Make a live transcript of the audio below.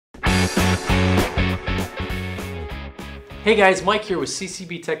Hey guys, Mike here with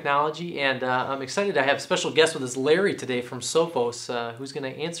CCB Technology, and I'm excited to have a special guest with us, Larry, today from Sophos, who's going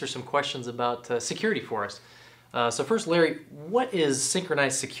to answer some questions about security for us. So first, Larry, what is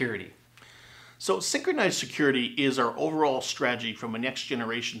synchronized security? So synchronized security is our overall strategy from a next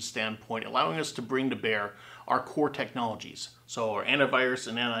generation standpoint, allowing us to bring to bear our core technologies. So our antivirus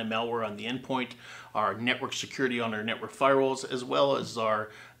and anti-malware on the endpoint, our network security on our network firewalls, as well as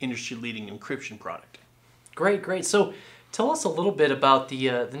our industry-leading encryption product. Great, great. So tell us a little bit about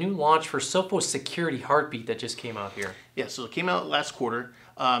the new launch for Sophos Security Heartbeat that just came out here. Yeah, so it came out last quarter.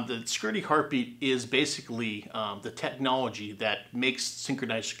 The Security Heartbeat is basically the technology that makes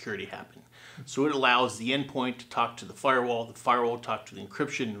synchronized security happen. So it allows the endpoint to talk to the firewall to talk to the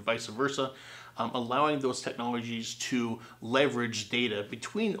encryption, and vice versa, allowing those technologies to leverage data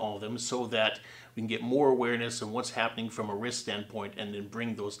between all of them so that we can get more awareness of what's happening from a risk standpoint and then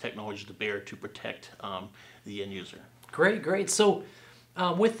bring those technologies to bear to protect the end user. Great, great. So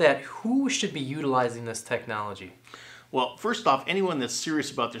with that, who should be utilizing this technology? Well, first off, anyone that's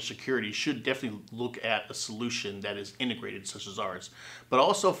serious about their security should definitely look at a solution that is integrated, such as ours. But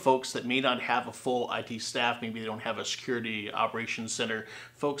also folks that may not have a full IT staff, maybe they don't have a security operations center,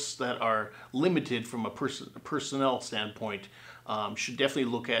 folks that are limited from a personnel standpoint should definitely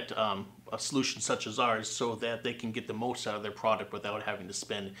look at a solution such as ours so that they can get the most out of their product without having to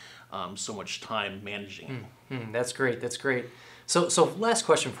spend so much time managing it. That's great, that's great. So last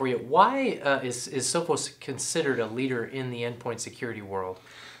question for you. Why is Sophos considered a leader in the endpoint security world?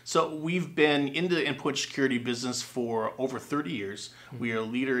 So we've been in the endpoint security business for over 30 years. We are a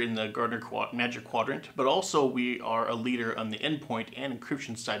leader in the Gartner Magic Quadrant, but also we are a leader on the endpoint and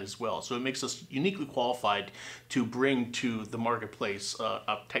encryption side as well. So it makes us uniquely qualified to bring to the marketplace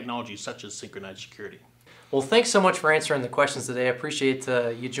technology such as synchronized security. Well, thanks so much for answering the questions today. I appreciate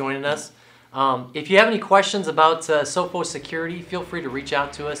you joining us. If you have any questions about Sophos Security, feel free to reach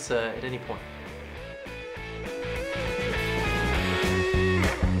out to us at any point.